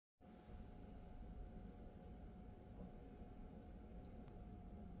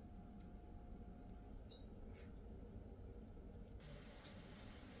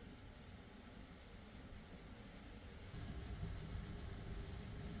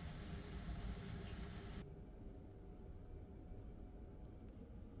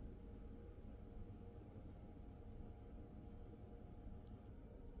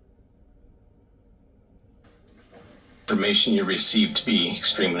information you received to be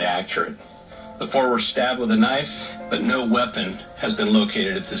extremely accurate. The four were stabbed with a knife, but no weapon has been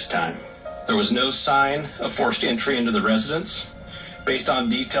located at this time. There was no sign of forced entry into the residence. Based on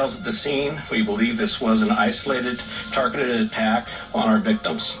details at the scene, we believe this was an isolated, targeted attack on our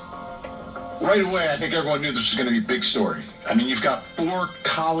victims. Right away, I think everyone knew this was going to be a big story. I mean, you've got 4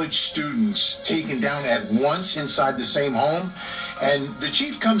 college students taken down at once inside the same home, and the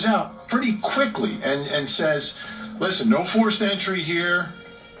chief comes out pretty quickly and says, listen, no forced entry here.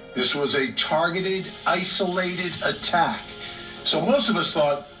 This was a targeted, isolated attack. So most of us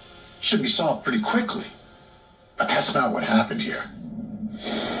thought it should be solved pretty quickly. But that's not what happened here.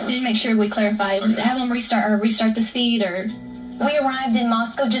 We didn't make sure we clarified. Okay. Have them restart this feed, or... We arrived in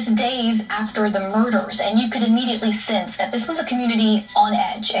Moscow just days after the murders, and you could immediately sense that this was a community on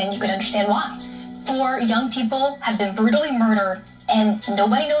edge, and you could understand why. 4 young people have been brutally murdered, and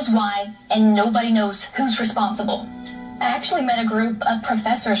nobody knows why, and nobody knows who's responsible. I actually met a group of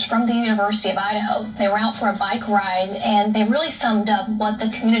professors from the University of Idaho. They were out for a bike ride, and they really summed up what the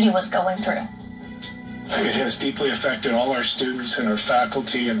community was going through. It has deeply affected all our students and our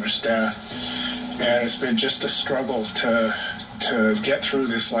faculty and our staff, and it's been just a struggle to get through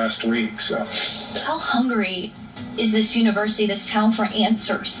this last week. So, how hungry is this university, this town, for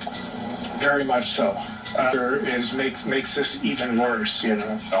answers? Very much so. Makes this even worse, you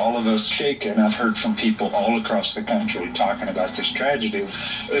know. All of us shaken. I've heard from people all across the country talking about this tragedy.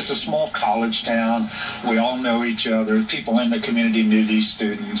 It's a small college town. We all know each other. People in the community knew these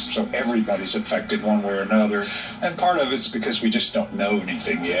students, so everybody's affected one way or another. And part of it's because we just don't know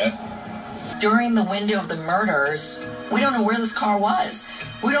anything yet. During the window of the murders, we don't know where this car was.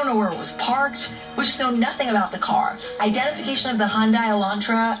 We don't know where it was parked. We just know nothing about the car. Identification of the Hyundai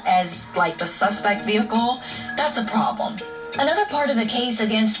Elantra as, like, the suspect vehicle, that's a problem. Another part of the case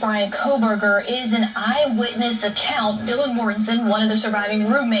against Brian Kohberger is an eyewitness account. Dylan Mortensen, one of the surviving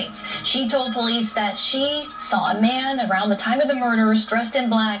roommates, she told police that she saw a man around the time of the murders dressed in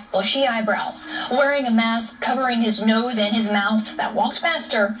black, bushy eyebrows, wearing a mask covering his nose and his mouth, that walked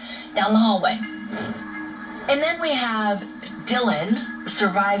past her down the hallway. And then we have Dylan, the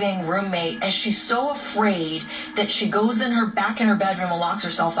surviving roommate, and she's so afraid that she goes back in her bedroom and locks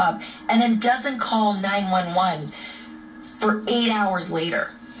herself up and then doesn't call 911 for 8 hours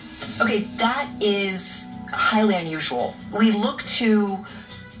later. Okay, that is highly unusual. We look to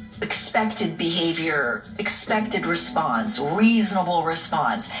expected behavior, expected response, reasonable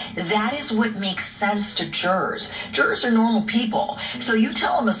response. That is what makes sense to jurors. Jurors are normal people. So you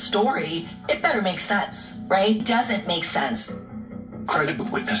tell them a story, it better make sense, right? Doesn't make sense. Credible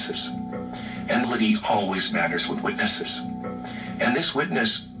witnesses. Validity always matters with witnesses. And this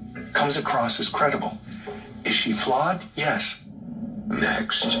witness comes across as credible. Is she flawed? Yes.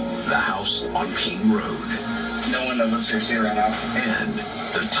 Next, the house on King Road. No one of us are here enough. And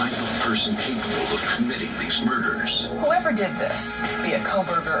the type of person capable of committing these murders. Whoever did this, be it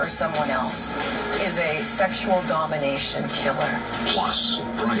Kohberger or someone else, is a sexual domination killer. Plus,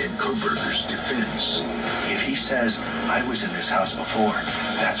 Brian Kohberger's defense. If he says, I was in this house before,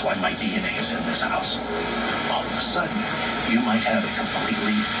 that's why my DNA is in this house, all of a sudden, you might have a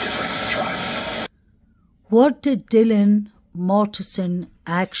completely different trial. What did Dylan Mortensen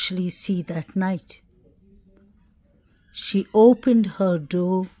actually see that night? She opened her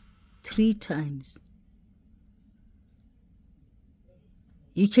door 3 times.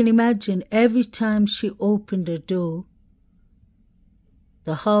 You can imagine every time she opened a door,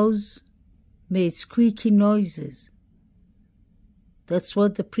 the house made squeaky noises. That's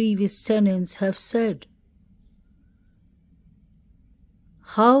what the previous tenants have said.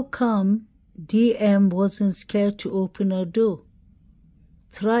 How come DM wasn't scared to open her door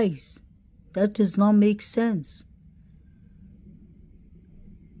thrice? That does not make sense.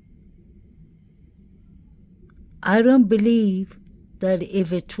 I don't believe that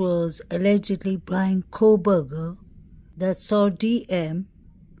if it was allegedly Brian Kohberger that saw DM,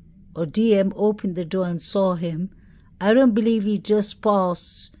 or DM opened the door and saw him, I don't believe he just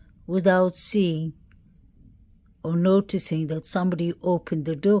passed without seeing or noticing that somebody opened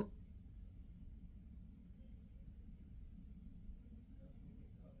the door.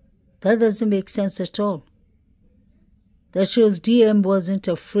 That doesn't make sense at all. That shows DM wasn't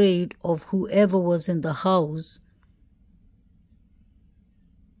afraid of whoever was in the house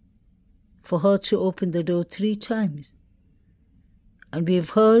for her to open the door 3 times. And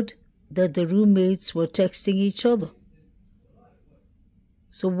we've heard that the roommates were texting each other.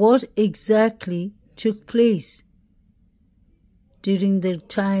 So what exactly took place during the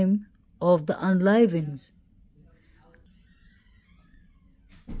time of the unlivings?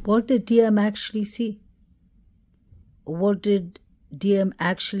 What did DM actually see? Or what did DM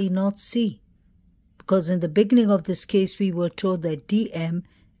actually not see? Because in the beginning of this case, we were told that DM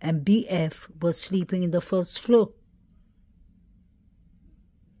and BF were sleeping in the first floor.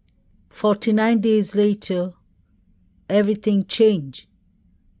 49 days later, everything changed.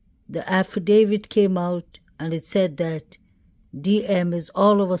 The affidavit came out and it said that DM is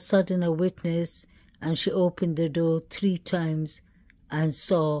all of a sudden a witness, and she opened the door 3 times and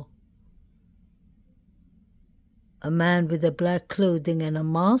saw a man with a black clothing and a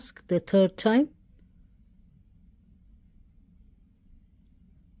mask the 3rd time.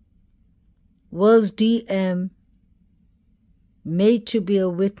 Was DM made to be a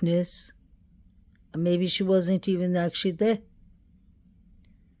witness? Maybe she wasn't even actually there.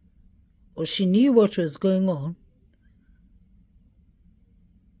 Or she knew what was going on.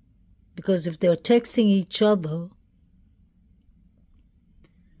 Because if they're texting each other,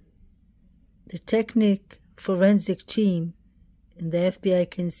 the forensic team in the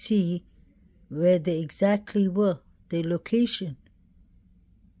FBI can see where they exactly were, their location.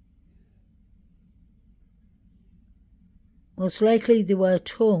 Most likely they were at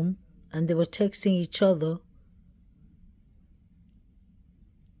home and they were texting each other.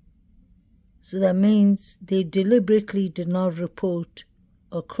 So that means they deliberately did not report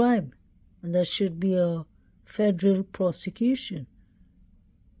a crime, and that should be a federal prosecution.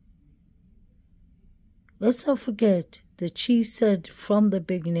 Let's not forget, the chief said from the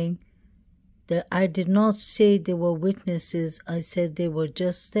beginning that I did not say they were witnesses, I said they were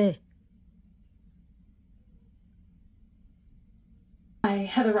just there. Hi,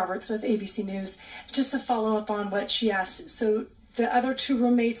 Heather Roberts with ABC News. Just to follow up on what she asked, so the other 2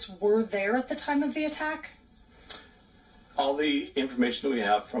 roommates were there at the time of the attack? All the information that we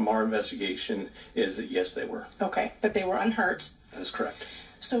have from our investigation is that yes, they were. Okay, but they were unhurt? That is correct.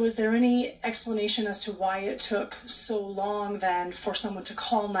 So is there any explanation as to why it took so long then for someone to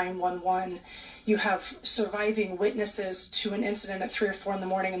call 911? You have surviving witnesses to an incident at 3 or 4 in the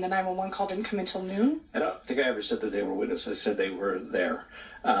morning, and the 911 call didn't come until noon? I don't think I ever said that they were witnesses. I said they were there.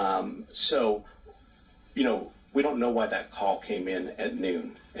 So, you know, we don't know why that call came in at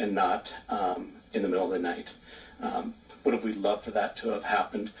noon and not in the middle of the night. Would have we loved for that to have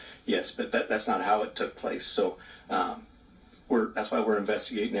happened? Yes, but that's not how it took place. So that's why we're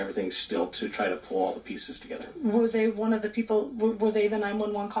investigating everything still, to try to pull all the pieces together. Were they one of the people, were they the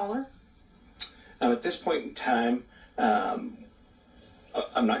 911 caller? At this point in time, I'm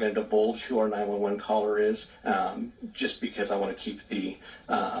not going to divulge who our 911 caller is, just because I want to keep the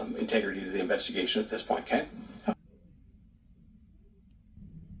integrity of the investigation at this point, okay?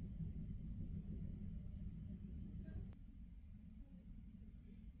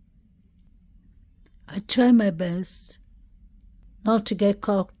 I try my best not to get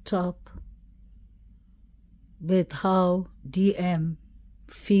caught up with how DM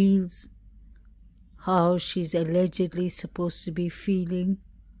feels, how she's allegedly supposed to be feeling,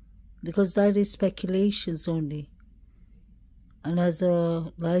 because that is speculations only. And as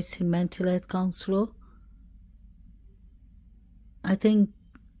a licensed mental health counselor, I think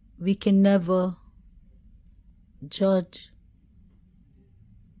we can never judge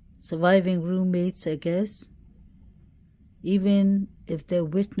surviving roommates, I guess, even if they're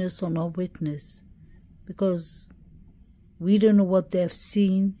witness or not witness, because we don't know what they've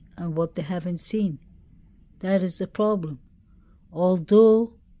seen and what they haven't seen. That is the problem.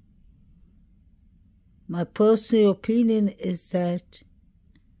 Although my personal opinion is that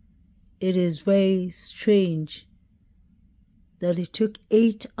it is very strange that it took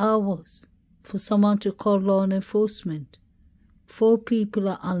 8 hours for someone to call law enforcement. 4 people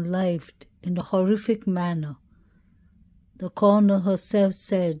are unalived in a horrific manner. The coroner herself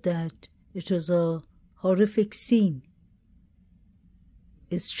said that it was a horrific scene.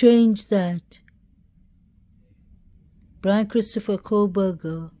 It's strange that Brian Christopher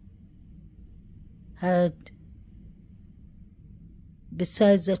Kohlberger had,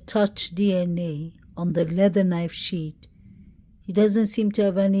 besides a touch DNA on the leather knife sheet, he doesn't seem to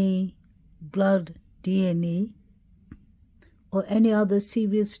have any blood DNA or any other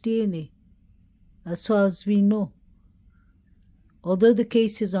serious DNA, as far as we know. Although the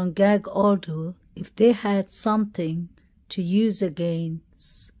case is on gag order, if they had something to use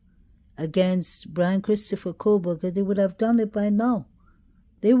against Brian Christopher Kohlberger, they would have done it by now.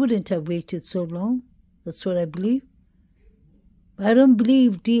 They wouldn't have waited so long. That's what I believe. But I don't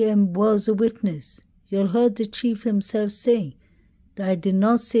believe DM was a witness. You'll heard the chief himself saying that I did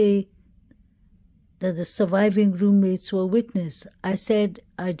not say that the surviving roommates were witness. I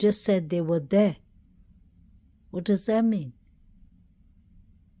just said they were there. What does that mean?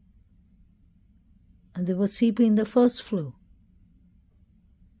 and they were sleeping in the first floor.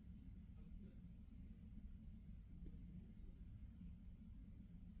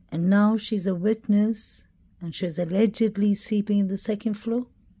 And now she's a witness and she's allegedly sleeping in the second floor.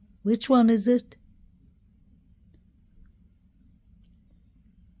 Which one is it?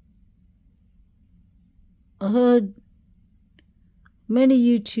 I heard many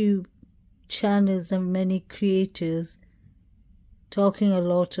YouTube channels and many creators talking a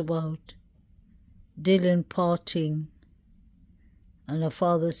lot about Dylan parting and her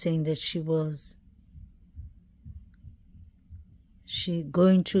father saying that she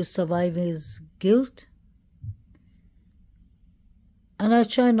going to survive his guilt. And I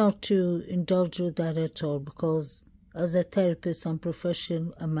try not to indulge with that at all, because as a therapist, I'm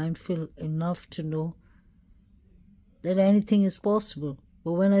professional and mindful enough to know that anything is possible.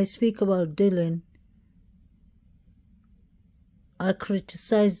 But when I speak about Dylan, I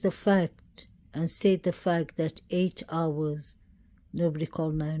criticize the fact and state the fact that 8 hours nobody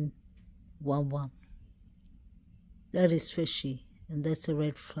called 911. That is fishy, and that's a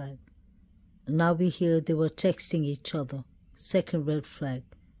red flag. And now we hear they were texting each other. Second red flag.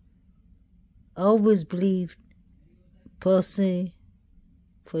 I always believed, personally,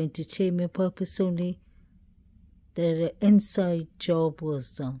 for entertainment purpose only, that an inside job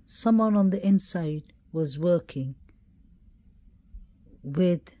was done. Someone on the inside was working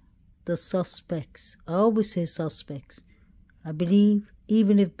with the suspects. I always say suspects. I believe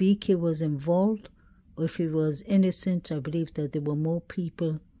even if BK was involved or if he was innocent, I believe that there were more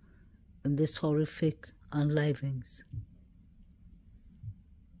people in this horrific unlivings.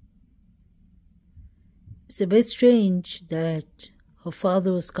 It's a bit strange that her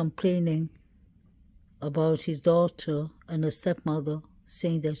father was complaining about his daughter and her stepmother,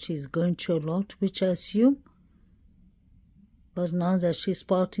 saying that she's going through a lot, which I assume. But now that she's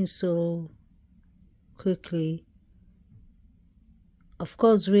parting so quickly, of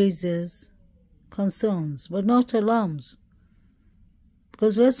course raises concerns, but not alarms.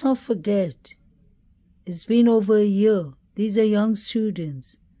 Because let's not forget, it's been over a year. These are young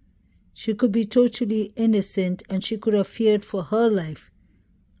students. She could be totally innocent and she could have feared for her life.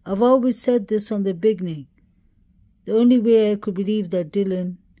 I've always said this from the beginning. The only way I could believe that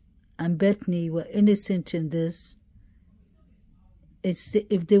Dylan and Bethany were innocent in this is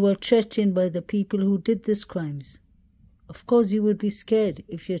if they were threatened by the people who did these crimes. Of course you would be scared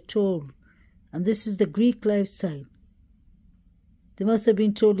if you're told. And this is the Greek lifestyle. They must have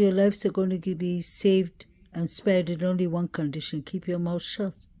been told your lives are going to be saved and spared in only one condition: keep your mouth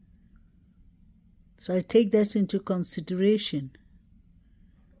shut. So I take that into consideration.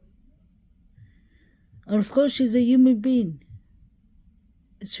 And of course, she's a human being.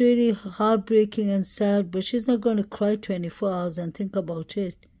 It's really heartbreaking and sad, but she's not going to cry 24 hours and think about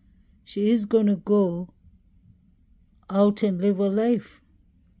it. She is going to go out and live her life.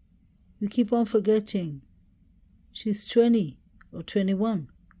 We keep on forgetting. She's 20 or 21.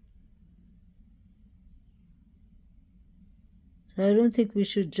 So I don't think we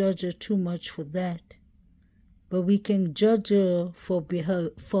should judge her too much for that. But we can judge her for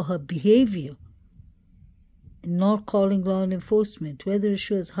her behavior in not calling law enforcement, whether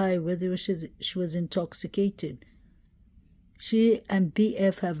she was high, whether she was intoxicated. She and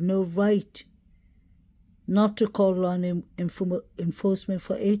BF have no right not to call law enforcement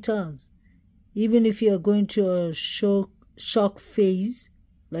for 8 hours. Even if you are going through a shock phase,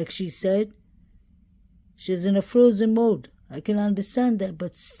 like she said, she's in a frozen mode. I can understand that,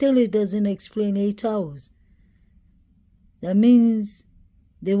 but still it doesn't explain 8 hours. That means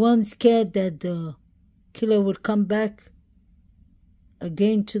they weren't scared that the killer would come back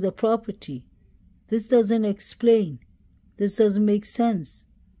again to the property. This doesn't explain. This doesn't make sense.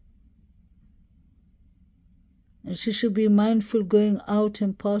 And she should be mindful going out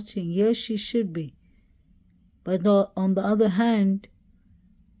and partying. Yes, she should be. But on the other hand,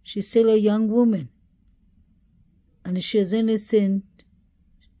 she's still a young woman. And if she's innocent,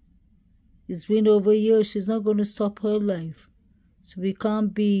 it's been over a year, she's not going to stop her life. So we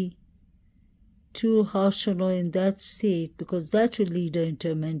can't be too harsh on her in that state, because that will lead her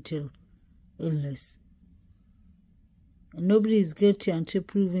into a mental illness. And nobody is guilty until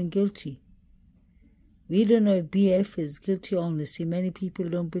proven guilty. We don't know if BF is guilty or honestly. Many people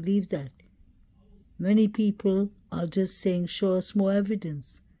don't believe that. Many people are just saying, show us more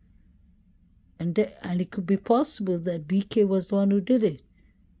evidence. And it could be possible that BK was the one who did it.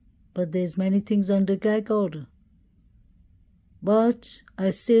 But there's many things under gag order. But I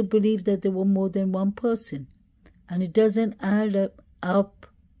still believe that there were more than one person. And it doesn't add up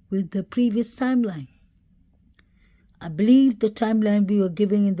with the previous timeline. I believe the timeline we were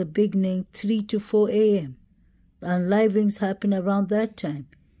giving in the beginning, 3 to 4 a.m. The unlivings happened around that time.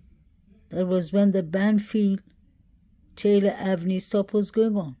 That was when the Banfield Taylor Avenue stop was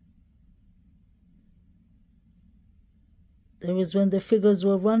going on. That was when the figures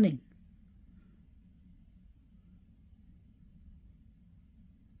were running.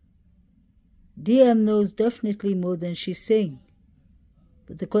 DM knows definitely more than she's saying.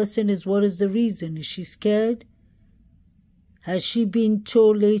 But the question is, what is the reason? Is she scared? Has she been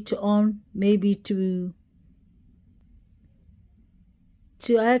told later on maybe to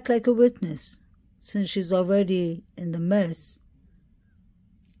act like a witness since she's already in the mess?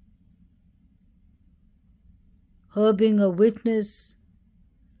 Her being a witness,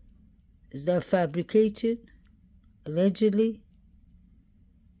 is that fabricated? Allegedly?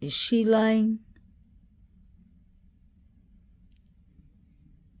 Is she lying?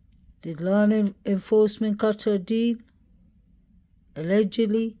 Did law enforcement cut her deal?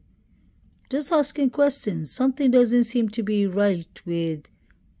 Allegedly? Just asking questions. Something doesn't seem to be right with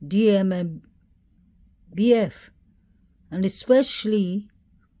DM and BF, and especially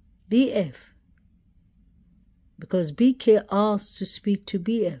BF, because BK asked to speak to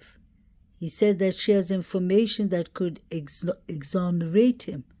BF. He said that she has information that could exonerate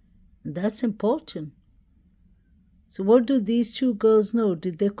him, and that's important. So what do these two girls know?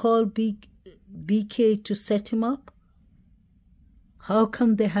 Did they call BK to set him up? How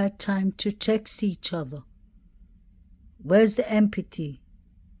come they had time to text each other? Where's the empathy?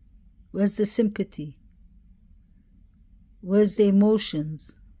 Where's the sympathy? Where's the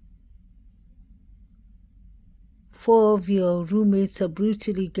emotions? 4 of your roommates are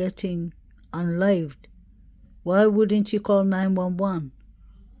brutally getting unlived. Why wouldn't you call 911?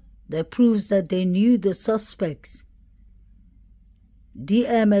 That proves that they knew the suspects.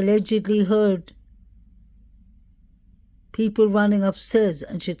 DM allegedly heard people running upstairs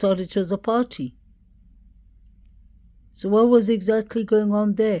and she thought it was a party. So what was exactly going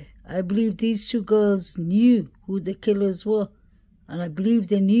on there? I believe these two girls knew who the killers were, and I believe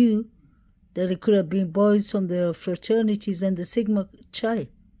they knew that it could have been boys from the fraternities and the Sigma Chi.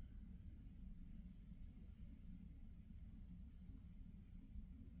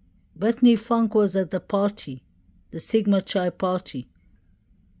 Bethany Funk was at the party, the Sigma Chi party.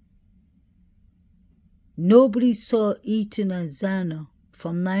 Nobody saw Eaton and Zana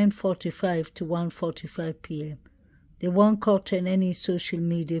from 9:45 to 1:45 p.m. They weren't caught in any social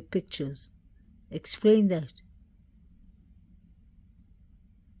media pictures. Explain that.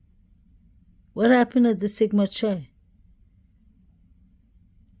 What happened at the Sigma Chi?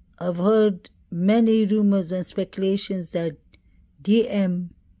 I've heard many rumors and speculations that DM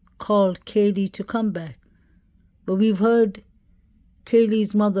called Kaylee to come back. But we've heard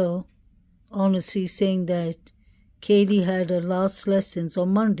Kaylee's mother honestly saying that Kaylee had her last lessons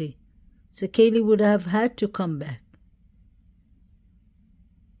on Monday. So Kaylee would have had to come back.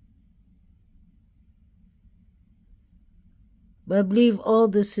 But I believe all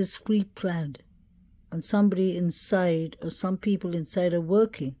this is pre-planned, and somebody inside or some people inside are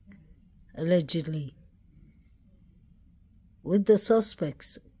working, allegedly, with the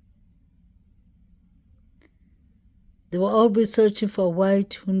suspects. They were always searching for a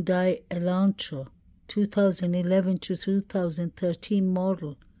white Hyundai Elantra, 2011 to 2013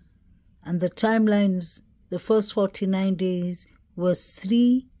 model, and the timelines, the first 49 days was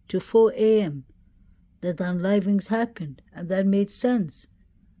 3 to 4 a.m. that the unlivings happened, and that made sense.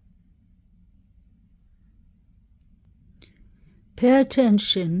 Pay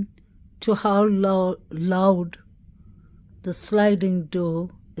attention to how loud the sliding door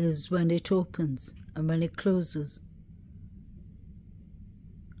is when it opens and when it closes.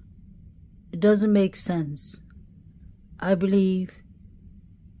 It doesn't make sense. I believe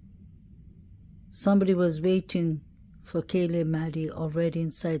somebody was waiting for Kaylee and Maddie already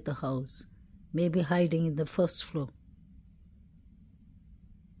inside the house, maybe hiding in the first floor.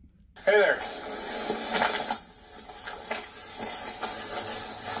 Hey there.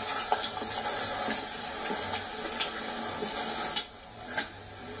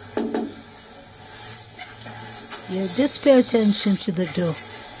 Yeah, just pay attention to the door.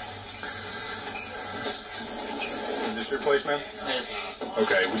 Is this your place, man?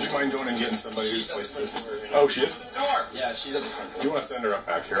 Okay, would you mind going and getting somebody who's placed this? Oh, she is? Yeah, she's at the front door. You want to send her up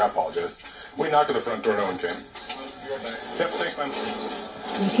back here? I apologize. We knocked at the front door, no one came. Yep, thanks, man.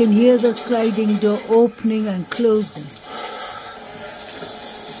 You can hear the sliding door opening and closing.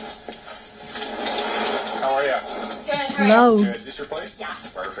 How are you? It's loud. Good. Is this your place? Yeah.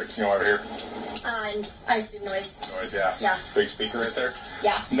 Perfect. You know over here? I assume noise. Noise, yeah. Yeah. Big speaker right there?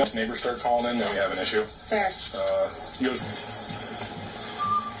 Yeah. No neighbors start calling in, then we have an issue. Fair. You go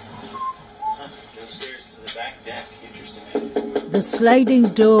Downstairs to the back deck. Interesting. The sliding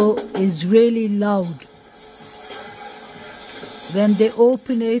door is really loud when they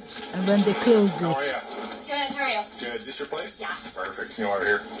open it and when they close it. How are you? Good, how are you? Good. Is this your place? Yeah. Perfect. You know over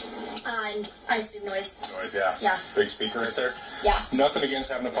here? I assume noise. Noise, yeah. Yeah. Big speaker right there? Yeah. Nothing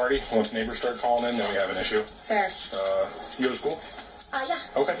against having a party. Once neighbors start calling in, then we have an issue. Fair. You go to school? Yeah.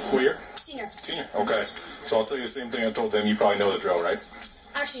 Okay. What year? Senior. Senior. Okay. So I'll tell you the same thing I told them. You probably know the drill, right?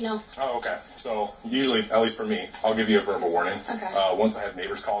 Actually, no. Oh, okay. So usually, at least for me, I'll give you a verbal warning. Okay. Once I have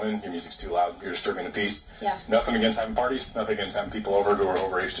neighbors calling in, your music's too loud, you're disturbing the peace. Yeah. Nothing against having parties, nothing against having people over who are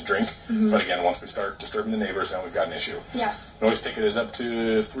overage to drink. But again, once we start disturbing the neighbors, then we've got an issue. Yeah. Noise ticket is up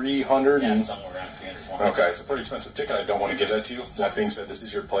to 300. Yeah, somewhere around 300. Okay, it's a pretty expensive ticket. I don't want to give that to you. That being said, this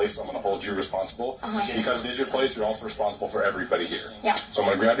is your place, so I'm going to hold you responsible. Because it is your place, you're also responsible for everybody here. Yeah. So I'm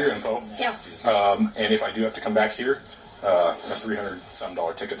going to grab your info. Yeah. And if I do have to come back here, a $300-some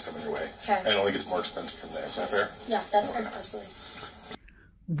ticket's coming your way. Okay. And it only gets more expensive from there. Is that fair? Yeah, that's fair. Absolutely.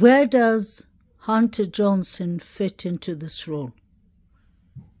 Where does Hunter Johnson fit into this role?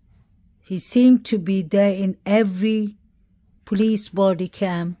 He seemed to be there in every police body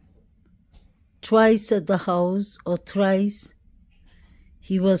cam, twice at the house or thrice.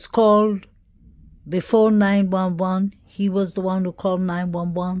 He was called before 911. He was the one who called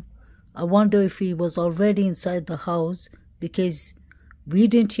 911. I wonder if he was already inside the house, because we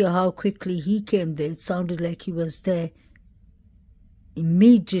didn't hear how quickly he came there. It sounded like he was there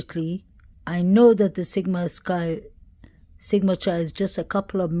immediately. I know that the signature is just a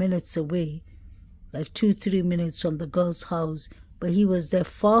couple of minutes away, like 2-3 minutes from the girl's house, but he was there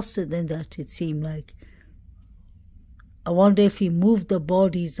faster than that, it seemed like. I wonder if he moved the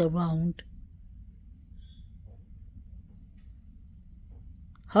bodies around.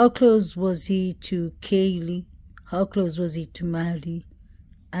 How close was he to Kaylee? How close was he to Maddie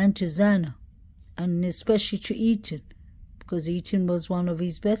and to Xana? And especially to Ethan, because Ethan was one of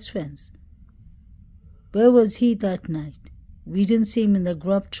his best friends. Where was he that night? We didn't see him in the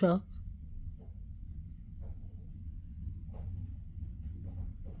grub truck.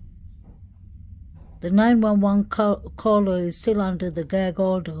 The 911 caller is still under the gag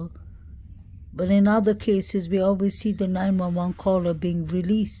order, but in other cases we always see the 911 caller being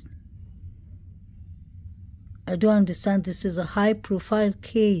released. I do understand this is a high-profile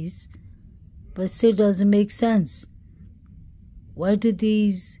case, but still doesn't make sense. Why did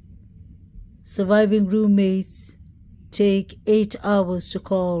these surviving roommates take 8 hours to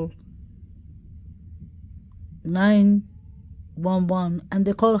call 911 and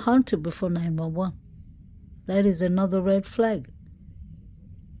they call Hunter before 911? That is another red flag.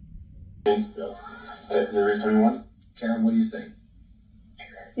 There is anyone? Karen, what do you think?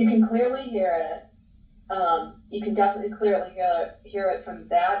 You can clearly hear it. You can definitely clearly hear it from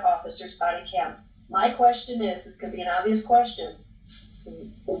that officer's body cam. My question is, it's going to be an obvious question.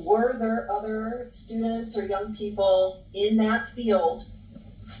 Were there other students or young people in that field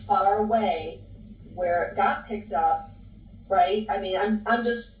far away where it got picked up, right? I mean, I'm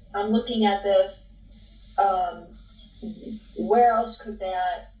looking at this. Where else could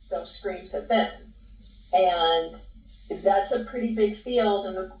those screams have been? And that's a pretty big field,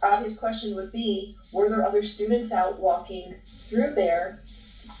 and the obvious question would be, were there other students out walking through there,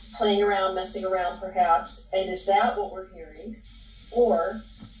 playing around, messing around perhaps, and is that what we're hearing? Or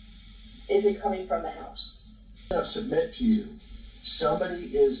is it coming from the house? I submit to you,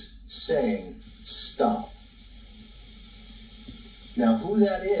 somebody is saying, stop. Now, who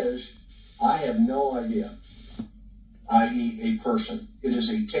that is, I have no idea, i.e. a person. It is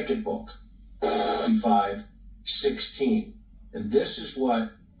a ticket book, 516. And this is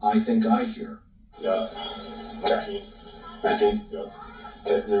what I think I hear. Yeah. 19. Yeah.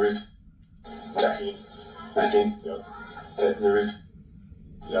 There is. 19. Yeah. There is.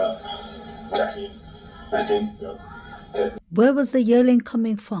 Yeah. 19. Yeah. Where was the yelling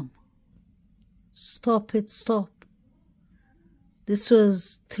coming from? Stop it, stop. This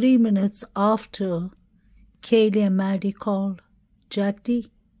was 3 minutes after Kaylee and Maddie called Jack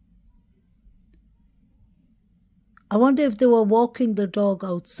D. I wonder if they were walking the dog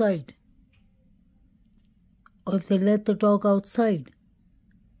outside, or if they let the dog outside,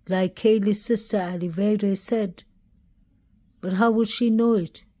 like Kaylee's sister Alivere said. But how would she know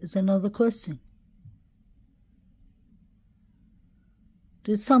it is another question.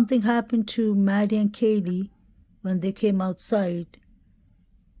 Did something happen to Maddie and Kaylee when they came outside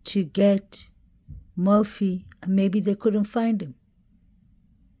to get Murphy, and maybe they couldn't find him.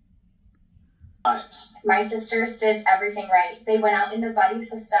 My sisters did everything right. They went out in the buddy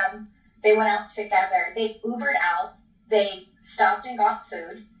system. They went out together. They Ubered out. They stopped and got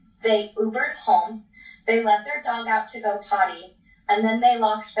food. They Ubered home. They let their dog out to go potty, and then they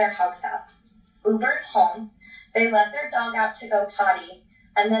locked their house up. Ubered home. They let their dog out to go potty,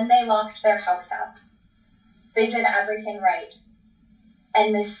 and then they locked their house up. They did everything right.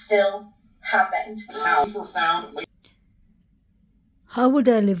 And this still happened. Were found. How would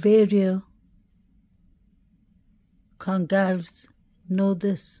Oliveria Congalves know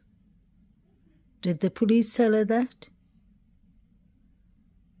this? Did the police tell her that?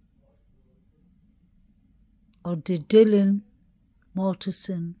 Or did Dylan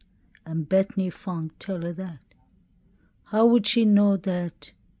Mortensen and Bethany Funk tell her that? How would she know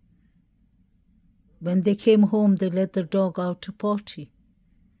that when they came home they let the dog out to potty?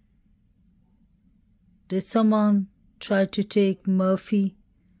 Did someone try to take Murphy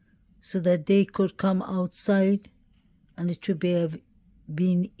so that they could come outside and it would have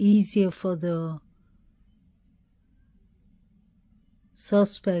been easier for the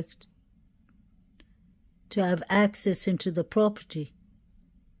suspect to have access into the property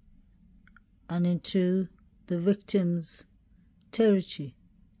and into the victim's territory?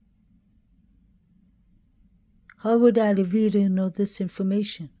 How would Oliveria know this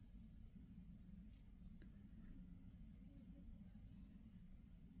information?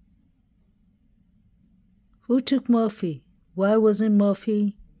 Who took Murphy? Why wasn't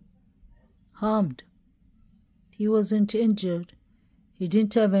Murphy harmed? He wasn't injured. He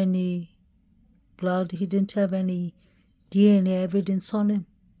didn't have any blood. He didn't have any DNA evidence on him.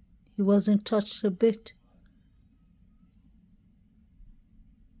 He wasn't touched a bit.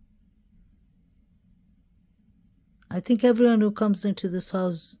 I think everyone who comes into this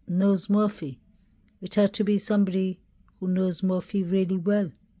house knows Murphy. It had to be somebody who knows Murphy really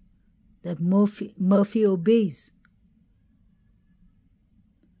well, that Murphy obeys.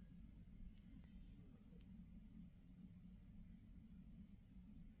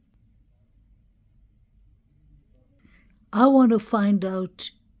 I want to find out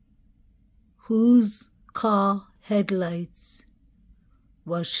whose car headlights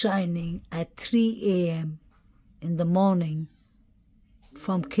were shining at 3 a.m. in the morning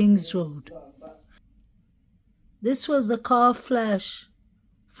from Kings Road. This was the car flash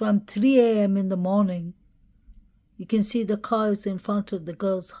from 3 a.m. in the morning. You can see the cars in front of the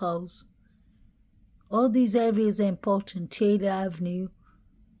girl's house. All these areas are important. Taylor Avenue,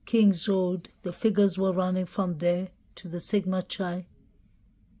 Kings Road, the figures were running from there to the Sigma Chi.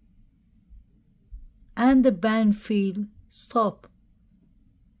 And the Banfield stop,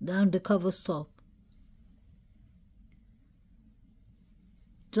 the undercover stop.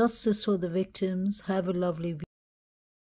 Justice for the victims. Have a lovely week.